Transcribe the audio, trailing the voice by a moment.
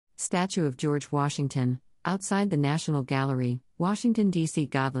Statue of George Washington, outside the National Gallery, Washington, D.C.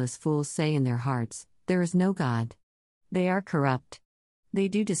 Godless fools say in their hearts, "There is no God." They are corrupt. They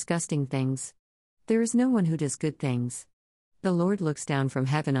do disgusting things. There is no one who does good things. The Lord looks down from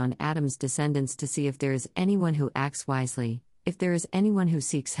heaven on Adam's descendants to see if there is anyone who acts wisely, if there is anyone who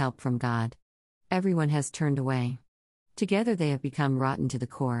seeks help from God. Everyone has turned away. Together they have become rotten to the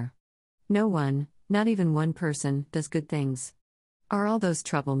core. No one, not even one person, does good things. Are all those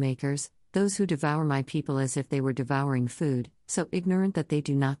troublemakers, those who devour my people as if they were devouring food, so ignorant that they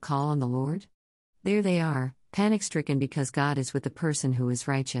do not call on the Lord? There they are, panic-stricken because God is with the person who is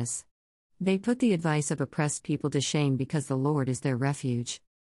righteous. They put the advice of oppressed people to shame because the Lord is their refuge.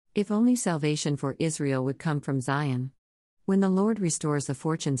 If only salvation for Israel would come from Zion. When the Lord restores the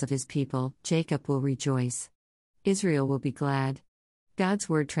fortunes of his people, Jacob will rejoice. Israel will be glad. God's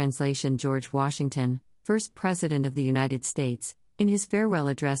Word translation. George Washington, first President of the United States, in his farewell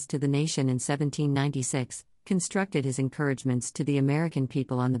address to the nation in 1796, constructed his encouragements to the American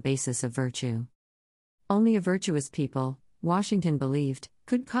people on the basis of virtue. Only a virtuous people, Washington believed,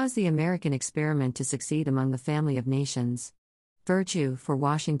 could cause the American experiment to succeed among the family of nations. Virtue, for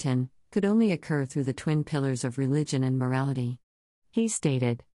Washington, could only occur through the twin pillars of religion and morality. He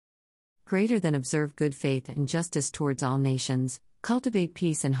stated, "Greater than observe good faith and justice towards all nations, cultivate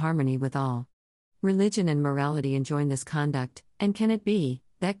peace and harmony with all. Religion and morality enjoin this conduct, and can it be,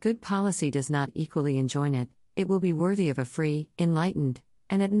 that good policy does not equally enjoin it, it will be worthy of a free, enlightened,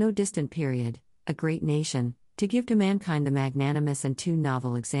 and at no distant period, a great nation, to give to mankind the magnanimous and too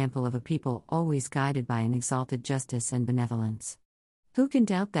novel example of a people always guided by an exalted justice and benevolence." Who can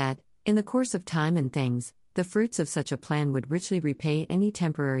doubt that, in the course of time and things, the fruits of such a plan would richly repay any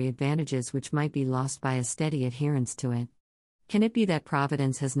temporary advantages which might be lost by a steady adherence to it? Can it be that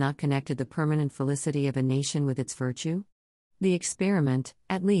Providence has not connected the permanent felicity of a nation with its virtue? The experiment,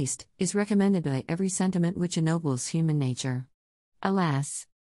 at least, is recommended by every sentiment which ennobles human nature. Alas!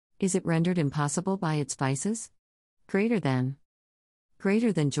 Is it rendered impossible by its vices? Greater than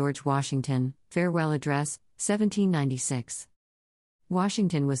George Washington, Farewell Address, 1796.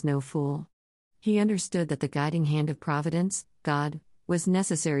 Washington was no fool. He understood that the guiding hand of Providence, God, was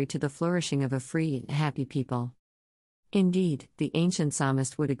necessary to the flourishing of a free and happy people. Indeed, the ancient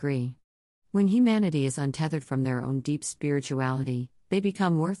psalmist would agree. When humanity is untethered from their own deep spirituality, they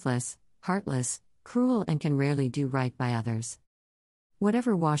become worthless, heartless, cruel, and can rarely do right by others.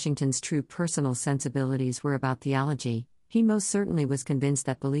 Whatever Washington's true personal sensibilities were about theology, he most certainly was convinced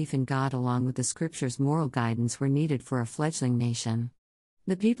that belief in God along with the Scripture's moral guidance were needed for a fledgling nation.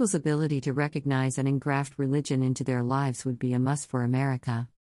 The people's ability to recognize and engraft religion into their lives would be a must for America.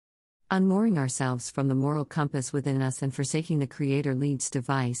 Unmooring ourselves from the moral compass within us and forsaking the Creator leads to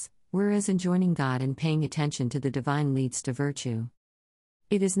vice, whereas enjoining God and paying attention to the divine leads to virtue.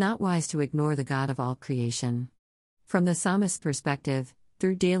 It is not wise to ignore the God of all creation. From the psalmist's perspective,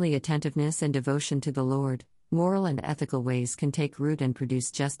 through daily attentiveness and devotion to the Lord, moral and ethical ways can take root and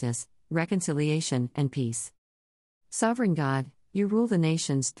produce justice, reconciliation, and peace. Sovereign God, you rule the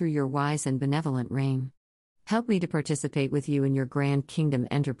nations through your wise and benevolent reign. Help me to participate with you in your grand kingdom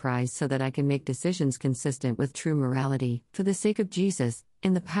enterprise so that I can make decisions consistent with true morality, for the sake of Jesus,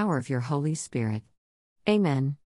 in the power of your Holy Spirit. Amen.